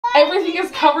Everything is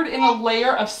covered in a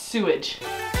layer of sewage.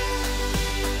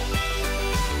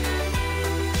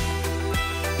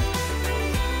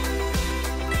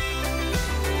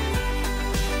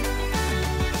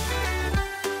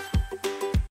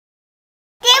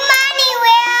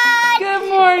 Good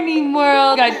morning,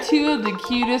 world. Got two of the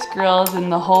cutest girls in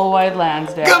the whole wide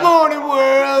lands there. Good morning,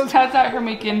 world. Kat's out here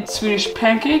making Swedish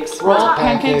pancakes, rolled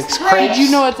pancakes. Crepes. Did you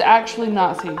know it's actually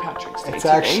not St. Patrick's Day It's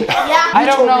today? actually. Yeah. I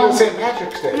don't know. St.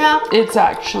 Patrick's Day. No.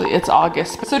 It's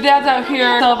August. So Dad's out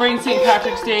here celebrating St.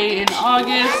 Patrick's Day in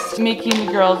August, making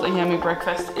the girls a yummy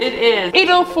breakfast. It is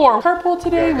 8:04. Purple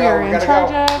today. We are in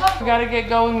charge of. We gotta get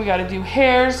going. We gotta do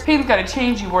hairs. Peyton's gotta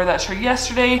change. You wore that shirt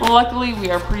yesterday. Luckily,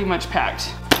 we are pretty much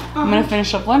packed. I'm gonna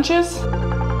finish up lunches.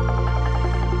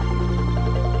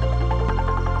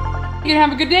 You gonna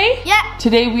have a good day? Yeah.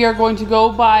 Today we are going to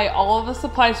go buy all of the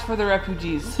supplies for the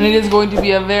refugees. And it is going to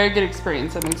be a very good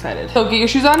experience. I'm excited. So get your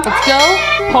shoes on, let's go.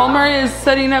 Palmer is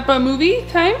setting up a movie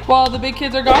time while the big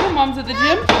kids are gone and Mom's at the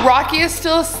gym. Rocky is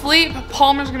still asleep.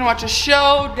 Palmer's gonna watch a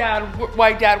show.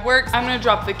 While Dad works. I'm gonna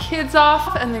drop the kids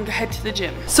off and then head to the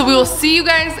gym. So we will see you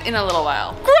guys in a little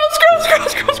while. Gross.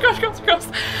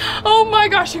 Oh my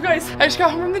gosh, you guys. I just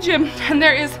got home from the gym and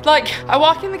there is like, I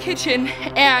walk in the kitchen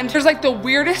and there's like the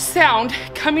weirdest sound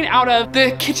coming out of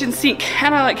the kitchen sink.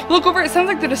 And I like look over, it sounds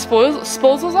like the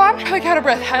disposal's on. I'm like out of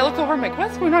breath. I look over, I'm like,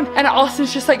 what's going on? And all of a sudden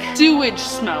it's just like sewage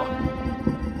smell.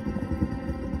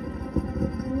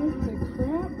 What the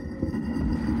crap?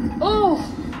 Oh,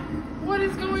 what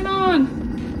is going on?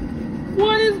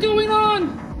 What is going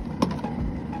on?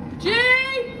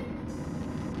 Jay!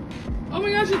 Oh my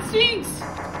gosh, it stinks.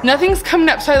 Nothing's coming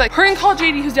up, so I like hurry and call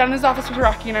JD who's down in his office with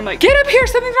Rocky and I'm like, get up here,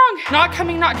 something's wrong. Not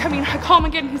coming. I call him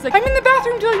again, he's like, I'm in the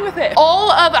bathroom dealing with it.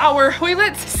 All of our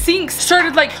toilets, sinks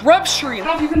started like rupturing. I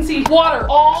don't know if you can see water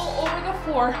all over the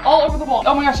floor, all over the wall.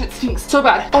 Oh my gosh, it stinks so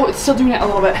bad. Oh, it's still doing it a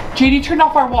little bit. JD turned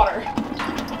off our water.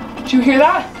 Did you hear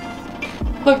that?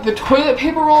 Look, the toilet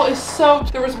paper roll is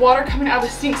soaked. There was water coming out of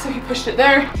the sink, so he pushed it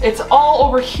there. It's all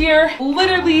over here.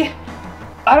 Literally,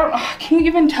 I don't know, can you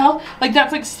even tell? Like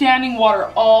that's like standing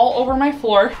water all over my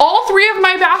floor. All three of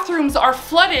my bathrooms are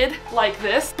flooded like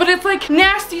this, but it's like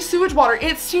nasty sewage water.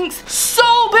 It stinks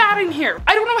so bad in here.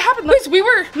 I don't know what happened. Guys, we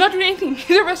were not doing anything.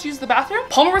 Neither of us used the bathroom.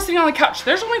 Palmer was sitting on the couch.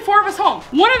 There's only 4 of us home.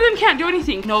 One of them can't do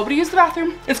anything. Nobody used the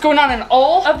bathroom. It's going on in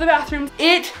all of the bathrooms.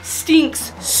 It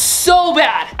stinks so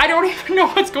bad. I don't even know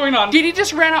what's going on. JD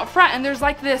just ran out front and there's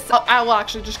like this, I will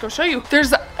actually just go show you.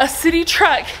 There's a city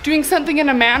truck doing something in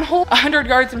a manhole 100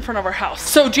 yards in front of our house.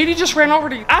 So JD just ran over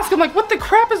to ask him like, what the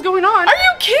crap is going on? Are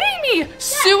you kidding me? Yeah.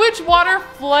 Sewage water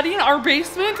flooding our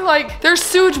basement? Like there's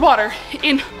sewage water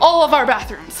in all of our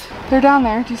bathrooms. They're down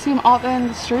there. Do you see them all there in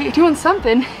the street doing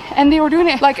something? And they were doing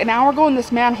it like an hour ago in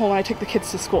this manhole when I took the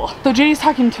kids to school. So JD's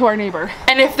talking to our neighbor.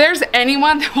 And if there's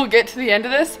anyone that will get to the end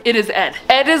of this, it is Ed.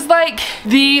 Ed is like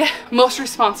the most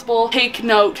responsible, take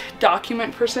note,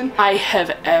 document person I have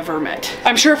ever met.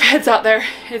 I'm sure if Ed's out there,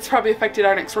 it's probably affected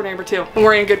our next door neighbor too. And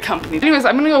we're in good company. Anyways,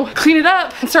 I'm gonna go clean it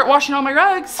up and start washing all my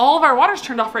rugs. All of our water's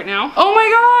turned off right now. Oh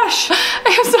my gosh, I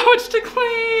have so much to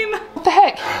clean. What the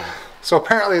heck? So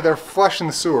apparently they're flushing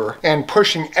the sewer and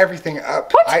pushing everything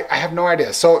up. What? I have no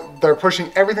idea. So they're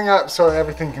pushing everything up so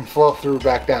everything can flow through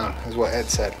back down, is what Ed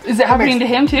said. Is it happening to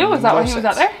him too? Is that why he was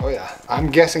out there? Oh yeah. I'm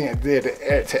guessing it did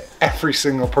it to every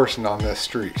single person on this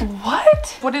street.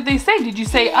 What? What did they say? Did you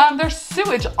say, there's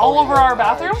sewage all over our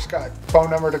bathroom? I just got a phone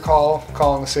number to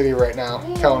calling the city right now,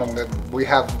 telling them that we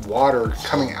have water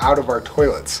coming out of our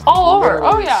toilets. All over,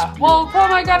 Literally. oh yeah. Well, tell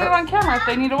them I got it on camera if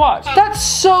they need to watch. That's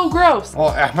so gross. Well,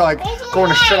 I'm like going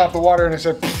to shut off the water and it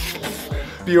said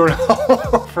spewing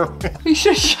all over me. You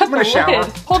should shut the lid. Shower.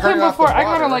 Whole Turn time off the before, I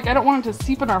got water. to like, I don't want it to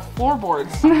seep in our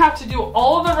floorboards. I'm gonna have to do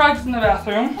all of the rugs in the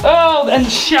bathroom. Oh, and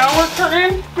shower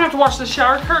curtain. I'm gonna have to wash the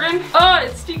shower curtain. Oh,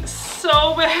 it stinks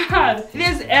so bad. It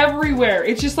is everywhere.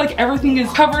 It's just like everything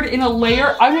is covered in a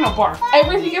layer. I'm gonna barf.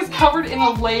 Everything is covered in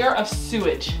a layer of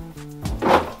sewage.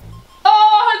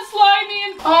 Oh, it's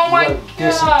slimy. Oh my gosh.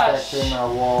 Disinfecting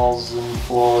our walls and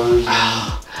floors.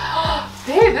 And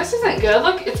Babe, this isn't good.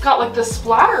 Look, it's got like the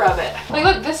splatter of it. Like,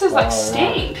 look, this is like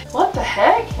stained. What the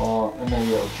heck? oh, and then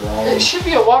it'll dry. It should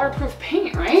be a waterproof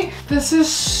paint, right? This is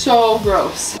so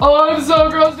gross. Oh, I'm so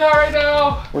grossed out right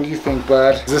now. What do you think,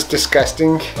 bud? Is this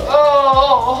disgusting?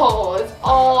 Oh, it's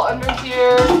all under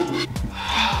here.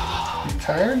 You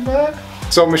tired, bud?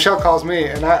 So Michelle calls me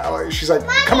and she's like,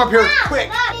 come up here quick.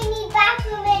 Mom, your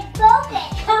bathroom is broken.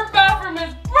 Her bathroom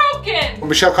is broken.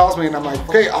 Michelle calls me and I'm like,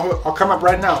 okay, I'll come up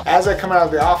right now. As I come out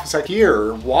of the office, I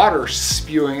hear water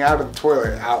spewing out of the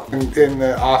toilet out in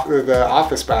the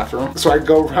office bathroom. So I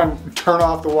go run, turn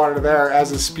off the water there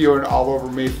as it's spewing all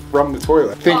over me from the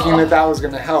toilet, thinking that that was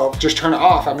gonna help. Just turn it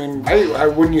off. I mean, I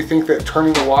wouldn't you think that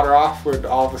turning the water off would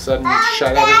all of a sudden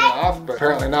shut everything off, but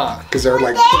apparently not, because they're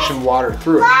like pushing water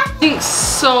through it. Stinks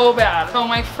so bad. So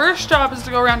my first job is to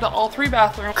go around to all 3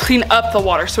 bathrooms, clean up the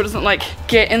water so it doesn't like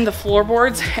get in the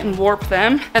floorboards and warp them.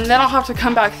 And then I'll have to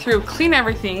come back through, clean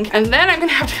everything, and then I'm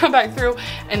gonna have to come back through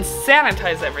and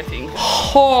sanitize everything.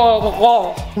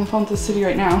 Oh, I'm on the city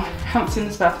right now. I haven't seen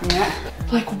this bathroom yet.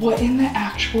 Like, what in the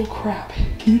actual crap?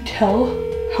 Can you tell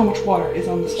how much water is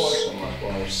on this water? So much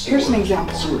water. Here's an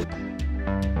example.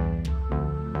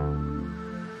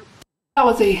 That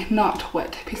was a not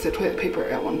wet piece of toilet paper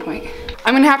at one point.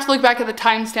 I'm gonna have to look back at the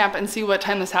timestamp and see what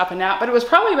time this happened at, but it was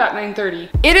probably about 9:30.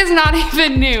 It is not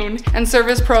even noon and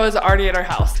Service Pro is already at our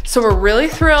house. So we're really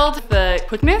thrilled with the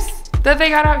quickness that they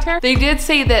got out here. They did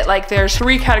say that like there's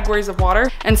 3 categories of water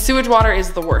and sewage water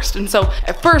is the worst. And so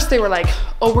at first they were like,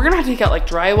 oh, we're gonna have to take out like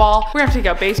drywall, we're gonna have to take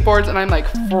out baseboards, and I'm like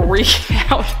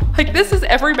freaking out. Like this is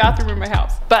every bathroom in my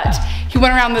house. But he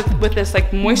went around with this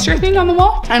like moisture thing on the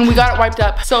wall and we got it wiped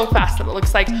up so fast that it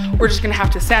looks like we're just gonna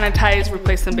have to sanitize,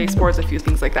 replace some baseboards, a few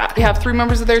things like that. They have 3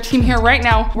 members of their team here right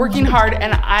now working hard,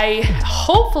 and I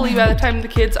hopefully by the time the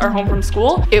kids are home from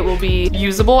school, it will be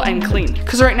usable and clean.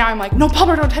 Because right now I'm like, no,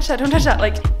 Palmer, don't touch that, don't touch that.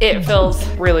 Like it feels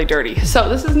really dirty. So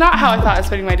this is not how I thought I was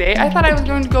spending my day. I thought I was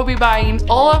going to go be buying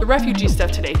all of the refugee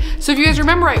stuff today. So if you guys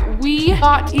remember right, we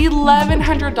got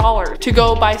 $1,100 to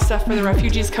go buy stuff for the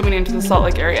refugees coming into the Salt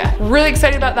Lake area. Really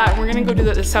excited about that. We're gonna go do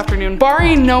that this afternoon,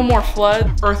 barring no more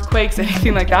flood, earthquakes,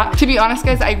 anything like that. To be honest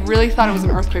guys, I really thought it was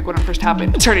an earthquake when it first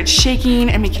happened. It started shaking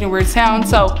and making a weird sound,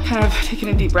 so kind of taking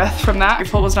a deep breath from that.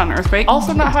 It was not an earthquake.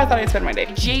 Also not how I thought I'd spend my day.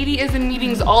 JD is in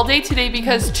meetings all day today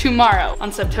because tomorrow,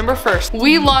 on September 1st,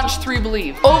 we launch 3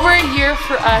 Believe. Over a year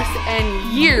for us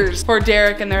and years for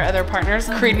Derek and their other partners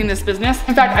creating this business.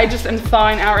 In fact, I just am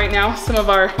thawing out right now some of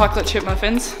our chocolate chip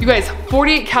muffins. You guys,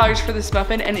 48 calories for this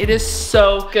muffin and it is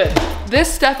so good.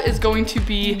 This stuff is going to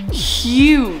be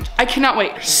huge. I cannot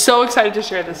wait. So excited to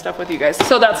share this stuff with you guys.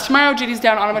 So that's tomorrow. JD's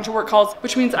down on a bunch of work calls,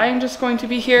 which means I am just going to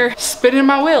be here spinning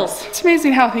my wheels. It's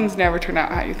amazing how things never turn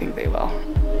out how you think they will.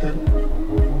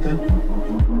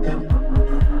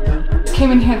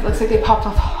 Came in here, it looks like they popped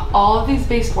off all of these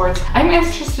baseboards. I'm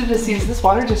interested to see, is this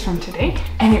water just from today?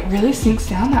 And it really sinks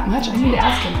down that much? I need to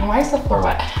ask him, why is the floor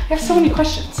wet? I have so many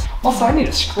questions. Also, I need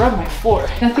to scrub my floor.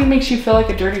 Nothing makes you feel like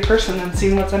a dirty person than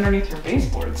seeing what's underneath your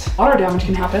baseboards. Water damage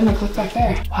can happen, like look back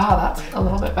there. Wow, that's a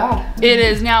little bit bad. It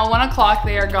is now 1 o'clock,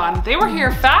 they are gone. They were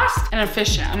here fast and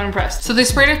efficient, I'm impressed. So they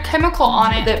sprayed a chemical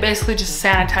on it that basically just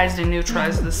sanitized and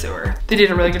neutralized the sewer. They did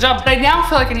a really good job. But I now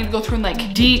feel like I need to go through and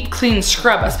like deep clean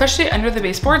scrub, especially under the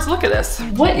baseboards. Look at this.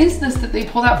 What is this that they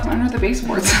pulled out from under the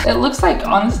baseboards? It looks like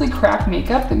honestly cracked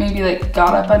makeup that maybe like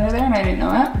got up under there and I didn't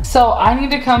know it. So I need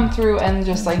to come through and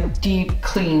just like deep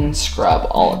clean scrub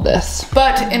all of this.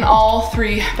 But in all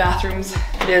 3 bathrooms,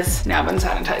 it is now been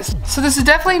sanitized. So this is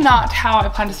definitely not how I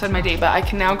plan to spend my day, but I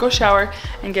can now go shower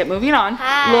and get moving on.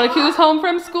 Hi. Look who's home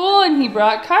from school and he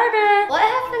brought Carter. What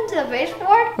happened to the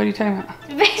baseboard? What are you talking about?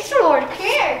 The baseboard, come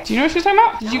here. Do you know what she's talking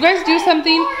about? Did you guys do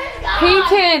something?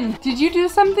 Peyton, did you do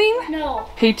something? No.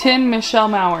 Peyton Michelle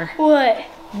Mower. What?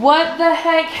 What the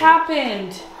heck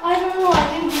happened? I don't know,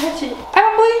 I didn't touch it. I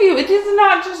don't believe you. It does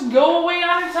not just go away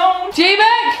on its own.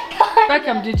 J-Beck!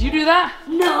 Beckham, did you do that?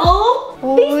 No.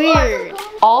 Weird.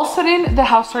 All of a sudden, the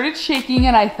house started shaking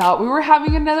and I thought we were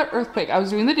having another earthquake. I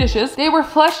was doing the dishes. They were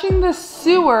flushing the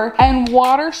sewer and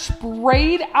water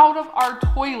sprayed out of our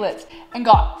toilets and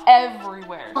got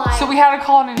everywhere. So we had to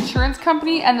call an insurance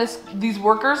company, and these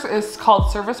workers is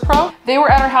called Service Pro. They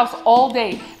were at our house all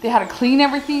day. They had to clean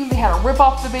everything. They had to rip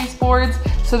off the baseboards.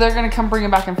 So they're gonna come bring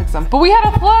them back and fix them. But we had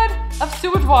a flood of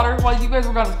sewage water while you guys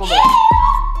were gone to school today.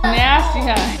 Nasty,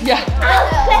 huh? Yeah.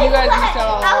 You guys missed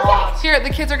out on a lot. Here, the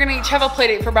kids are gonna each have a play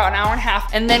date for about an hour and a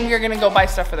half, and then we're gonna go buy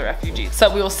stuff for the refugees.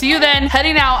 So we will see you then.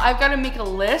 Heading out, I've gotta make a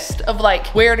list of like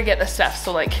where to get the stuff.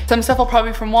 So like some stuff will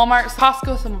probably be from Walmart,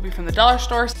 Costco, some will be from the dollar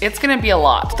stores. It's gonna be a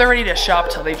lot. They're ready to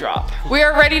shop till they drop. We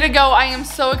are ready to go. I am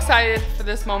so excited for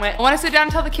this moment. I wanna sit down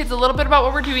and tell the kids a little bit about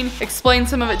what we're doing, explain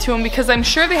some of it to them because I'm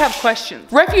sure they have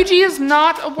questions. Refugee is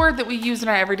not a word that we use in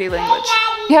our everyday language.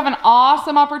 We have an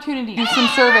awesome opportunity to do some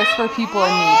service for people in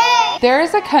need. There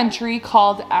is a country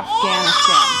called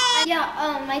Afghanistan.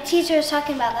 Yeah, my teacher was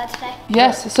talking about that today.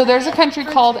 Yes, so there's a country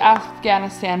called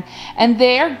Afghanistan, and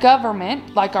their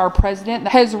government, like our president,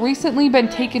 has recently been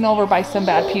taken over by some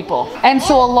bad people. And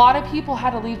so a lot of people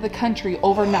had to leave the country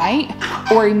overnight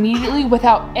or immediately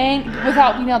without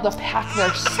being able to pack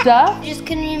their stuff. You just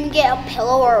couldn't even get a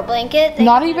pillow or a blanket.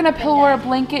 Not even a pillow or a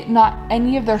blanket, not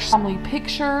any of their family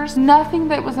pictures, nothing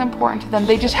that was important to them.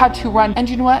 They just had to run. And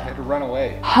you know what? Had to run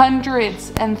away.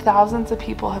 Hundreds and thousands of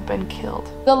people have been killed.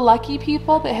 The lucky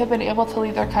people that have been able to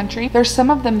leave their country, there's some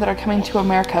of them that are coming to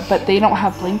America, but they don't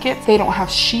have blankets, they don't have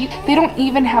sheets, they don't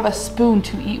even have a spoon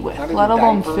to eat with, let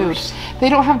alone food. They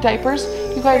don't have diapers.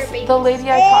 You guys, the lady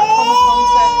I talked to on the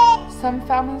phone said some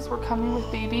families were coming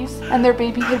with babies and their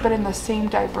baby had been in the same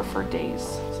diaper for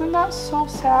days. Isn't that so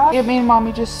sad? It made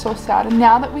mommy just so sad. And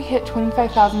now that we hit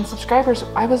 25,000 subscribers,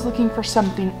 I was looking for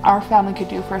something our family could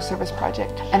do for a service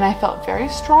project. And I felt very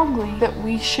strongly that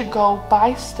we should go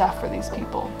buy stuff for these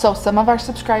people. So some of our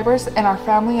subscribers and our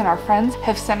family and our friends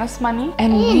have sent us money,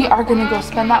 and we are gonna go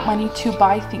spend that money to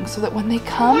buy things so that when they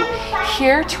come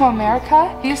here to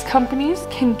America, these companies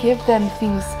can give them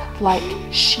things like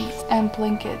sheets and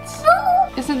blankets.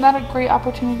 Isn't that a great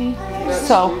opportunity?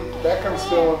 So, Beckham's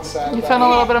feeling sad. you felt a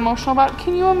little bit emotional about it.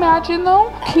 Can you imagine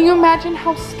though? Can you imagine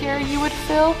how scary you would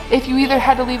feel if you either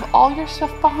had to leave all your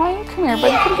stuff behind? Come here,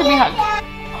 buddy. Come give me a hug.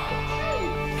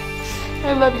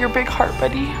 I love your big heart,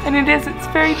 buddy. And it's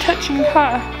very touching,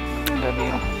 huh? I love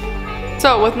you.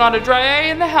 So with not a dry eye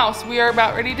in the house, we are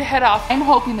about ready to head off. I'm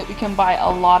hoping that we can buy a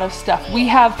lot of stuff. We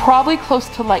have probably close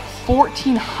to like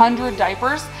 1,400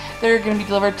 diapers that are going to be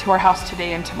delivered to our house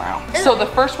today and tomorrow. So the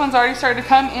first one's already started to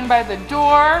come in by the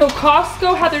door. So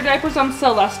Costco had their diapers on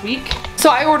sale last week.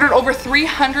 So I ordered over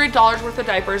 $300 worth of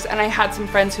diapers, and I had some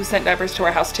friends who sent diapers to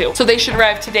our house too. So they should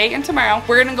arrive today and tomorrow.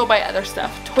 We're gonna go buy other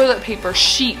stuff. Toilet paper,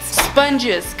 sheets,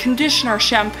 sponges, conditioner,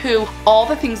 shampoo, all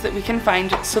the things that we can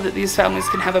find so that these families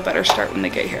can have a better start when they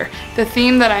get here. The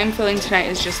theme that I'm feeling tonight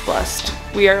is just blessed.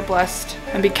 We are blessed.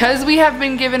 And because we have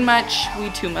been given much, we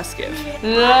too must give.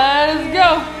 Let's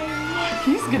go.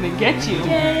 He's gonna get you.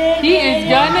 He is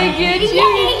gonna get you. He's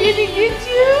gonna get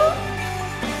you.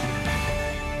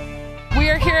 We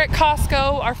are here at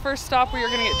Costco. Our first stop, we are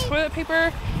gonna get toilet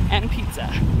paper and pizza.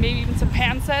 Maybe even some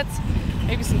pan sets,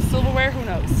 maybe some silverware, who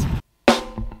knows.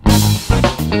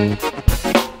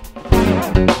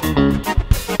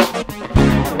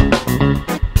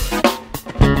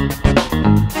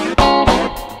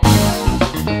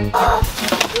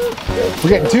 We're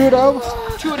getting 2 of those.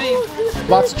 2 of these.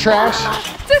 Lots of trash.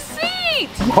 It's a seat!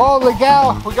 Holy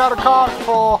cow, we got a cart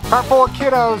full of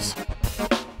kiddos.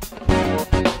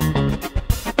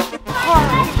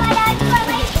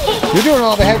 You're doing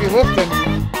all the heavy lifting.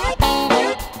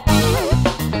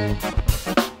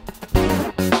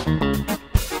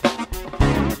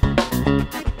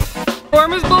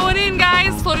 Storm is blowing in,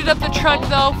 guys. Loaded up the truck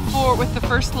though with the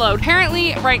first load.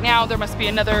 Apparently right now there must be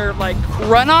another like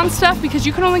run on stuff because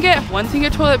you can only get 1 thing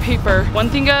of toilet paper, 1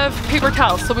 thing of paper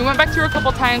towels. So we went back through a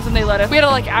couple times and they let us. We had to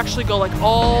like actually go like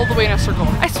all the way in a circle.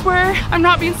 I swear I'm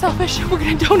not being selfish. We're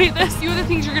gonna donate this. A few of the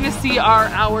things you're gonna see are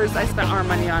ours. I spent our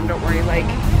money on, don't worry. Like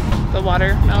the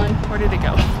watermelon, where did it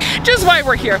go? Just why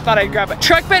we're here, thought I'd grab it.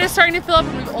 Truck bed is starting to fill up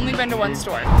and we've only been to 1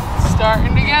 store.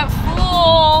 Starting to get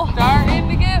full. Starting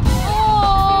to get full.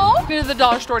 I'm going to the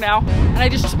dollar store now and I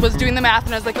just was doing the math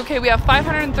and I was like, okay, we have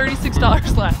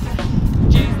 $536 left.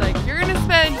 Jeannie's like, you're gonna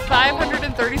spend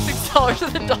 $536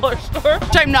 at the dollar store?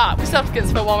 Which I'm not, we still have to get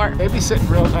stuff at Walmart. They'd be sitting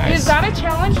real nice. Is that a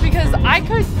challenge? Because I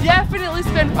could definitely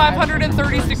spend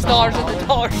 $536 at the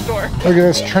dollar store. Look at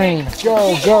this train.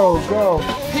 Go, go, go.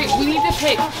 Hey, we need to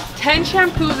pick 10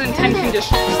 shampoos and 10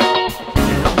 conditioners.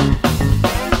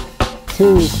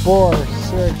 2, 4,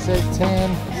 6, 8,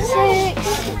 10.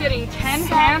 6. Getting 10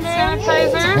 hand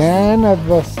sanitizers. 10 of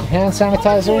the hand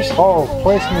sanitizers. Oh,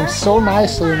 placing them so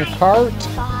nicely in the cart.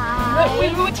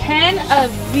 10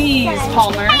 of these,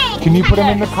 Palmer. Can you put them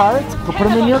in the cart? Go put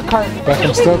them in your cart.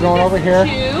 Beckham's still going over here.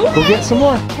 2. Go get some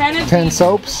more. 10 of 10 these.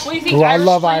 soaps. What do you think, Oh, I Irish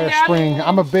love Spring, Irish Dad? Spring.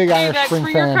 I'm a big Irish That's Spring for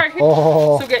your fan. cart.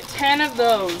 Oh, So get 10 of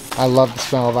those. I love the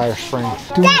smell of Irish Spring.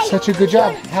 Doing such a good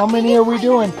job. How many are we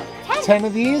doing? 10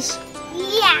 of these?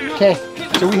 Yeah. Okay,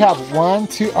 so we have 1,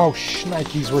 2, oh,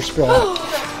 shnikes, we're spilling.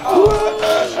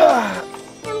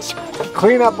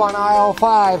 Clean up on aisle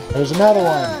 5. There's another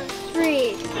one.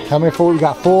 3. How many for? We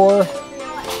got 4,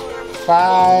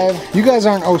 5. You guys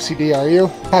aren't OCD, are you?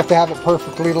 Have to have it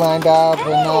perfectly lined up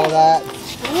and all that.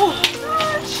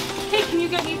 Hey, can you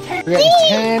get me 10? We got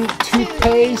 10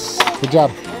 toothpaste. Good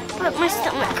job. But my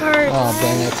stomach hurts. Oh,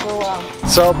 dang it.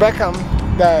 So Beckham,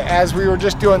 as we were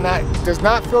just doing that, does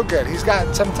not feel good. He's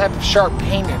got some type of sharp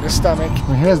pain in his stomach.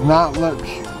 He does not look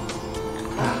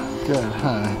good,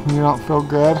 huh? You don't feel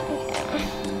good?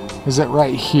 Is it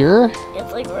right here?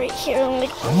 It's like right here.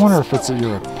 I wonder if it's in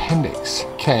your appendix.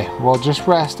 Okay, well just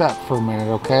rest up for a minute,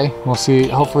 okay? We'll see,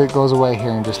 hopefully it goes away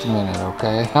here in just a minute,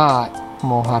 okay? If not,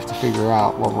 we'll have to figure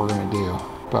out what we're gonna do.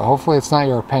 But hopefully it's not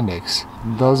your appendix.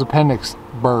 Those appendix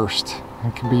burst.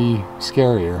 It can be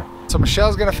scarier. So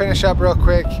Michelle's gonna finish up real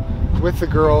quick with the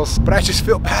girls, but I just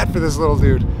feel bad for this little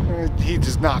dude. He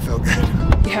does not feel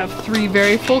good. We have 3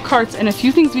 very full carts and a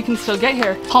few things we can still get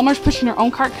here. Palmer's pushing her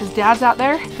own cart because Dad's out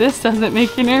there. This doesn't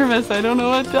make you nervous. I don't know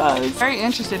what does. Very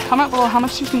interested. Comment below how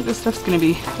much do you think this stuff's gonna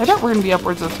be? I bet we're gonna be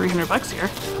upwards of 300 bucks here.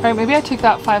 All right, maybe I took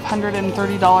that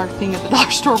 $530 thing at the dollar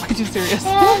store way too serious.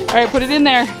 All right, put it in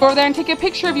there. Go over there and take a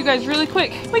picture of you guys really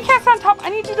quick. We can't stand on top. I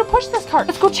need you to push this cart.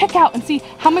 Let's go check out and see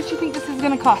how much you think this is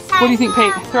gonna cost. What do you think,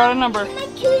 Pate? Throw out a number.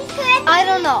 I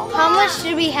don't know. How much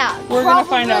do we have? We're gonna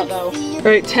find out though. All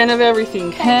right, 10 of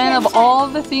everything. 10 of all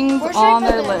of the things on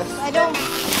their list. I don't.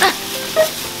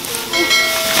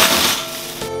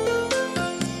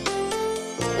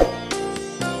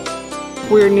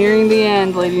 We're nearing the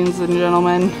end, ladies and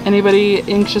gentlemen. Anybody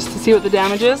anxious to see what the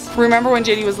damage is? Remember when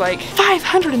JD was like,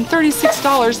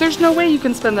 $536? There's no way you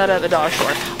can spend that at the dollar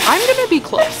store. I'm gonna be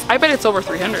close. I bet it's over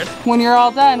 300. When you're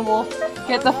all done, we'll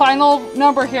get the final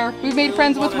number here. We've made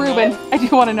friends with Ruben. I do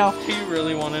want to know. Do you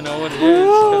really want to know what it is?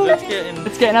 Because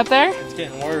it's getting up there? It's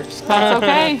getting worse. That's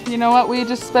okay. You know what? We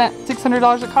just spent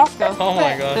 $600 at Costco. Oh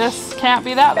my gosh. This can't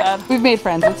be that bad. We've made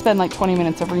friends. It's been like 20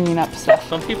 minutes of ringing up stuff.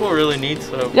 Some people really need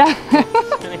soap. Yeah.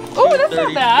 Oh, that's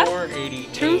not bad.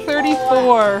 $234.88.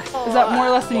 $234. Is that more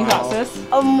or less than you thought, sis?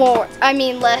 More. I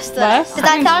mean less than. Less? Because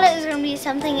I thought it was gonna be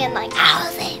something in like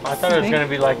thousands. I thought it was going to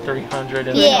be like 300.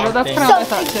 And Yeah. Well, that's kind of what I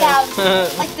thought too.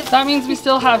 Like the That means we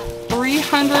still have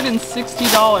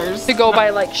 $360 to go buy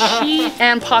like sheet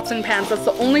and pots and pans. That's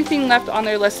the only thing left on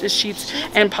their list is sheets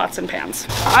and pots and pans.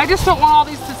 I just don't want all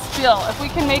these to spill. If we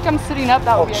can make them sitting up,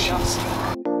 that would be ideal.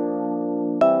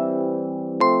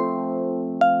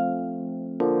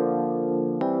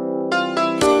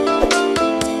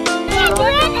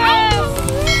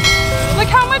 Look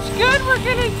how much good we're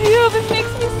gonna do. This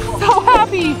makes me so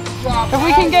happy. If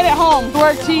we can get it home,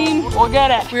 work team, we'll get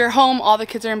it. We are home, all the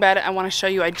kids are in bed. I want to show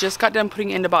you, I just got done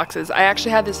putting it into boxes. I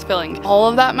actually had this feeling. All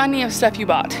of that money of stuff you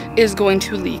bought is going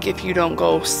to leak if you don't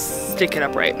go stick it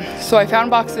up right. So I found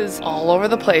boxes all over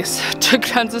the place, took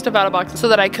tons of stuff out of boxes so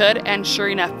that I could, and sure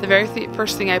enough, the very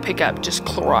first thing I pick up, just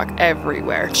Clorox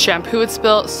everywhere. Shampoo had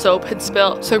spilt, soap had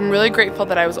spilt. So I'm really grateful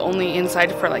that I was only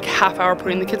inside for like half hour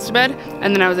putting the kids to bed,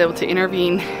 and then I was able to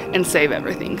intervene and save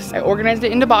everything. So I organized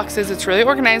it into boxes. It's really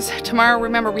organized. Tomorrow,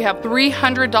 remember, we have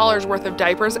 $300 worth of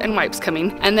diapers and wipes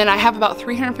coming, and then I have about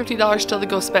 $350 still to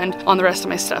go spend on the rest of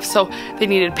my stuff. So they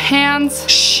needed pans,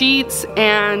 sheets,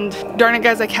 and darn it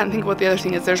guys, I can't think of what the other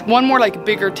thing is. There's one more like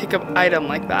bigger ticket item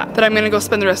like that I'm gonna go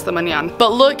spend the rest of the money on.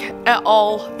 But look at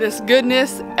all this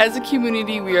goodness as a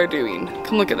community we are doing.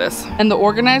 Come look at this. And the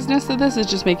organizedness of this is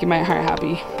just making my heart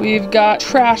happy. We've got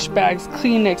trash bags,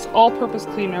 Kleenex, all-purpose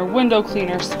cleaner, window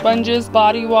cleaner, sponges,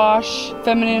 body wash,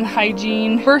 feminine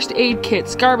hygiene, first aid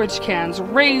kits, garbage cans,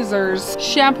 razors,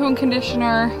 shampoo and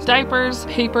conditioner, diapers,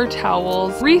 paper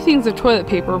towels, 3 things of toilet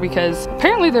paper because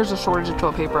apparently there's a shortage of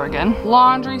toilet paper again,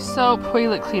 laundry soap,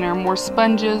 toilet cleaner, more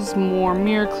sponges, more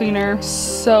mirror cleaner,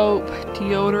 soap,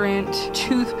 deodorant,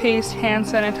 toothpaste, hand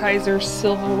sanitizer,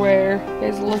 silverware.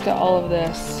 Guys, look at all of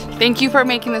this. Thank you for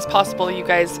making this possible, you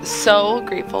guys. So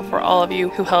grateful for all of you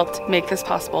who helped make this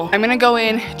possible. I'm gonna go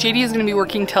in. JD is gonna be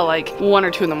working till like 1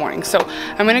 or 2 in the morning. So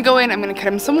I'm gonna go in, I'm gonna cut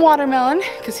him some watermelon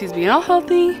because he's being all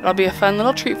healthy. It'll be a fun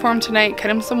little treat for him tonight.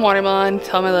 Cut him some watermelon,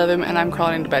 tell him I love him, and I'm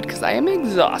crawling into bed because I am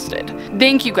exhausted.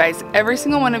 Thank you guys, every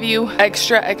single one of you.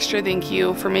 Extra thank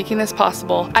you for making this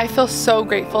possible. I feel so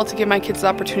grateful to give my kids the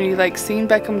opportunity, like seeing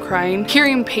Beckham crying,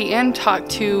 hearing Peyton talk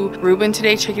to Ruben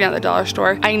today, checking out the dollar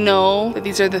store. I know that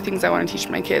these are the things I want to teach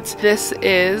my kids. This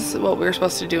is what we're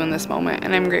supposed to do in this moment,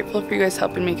 and I'm grateful for you guys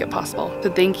helping make it possible.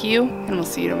 So thank you, and we'll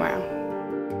see you tomorrow.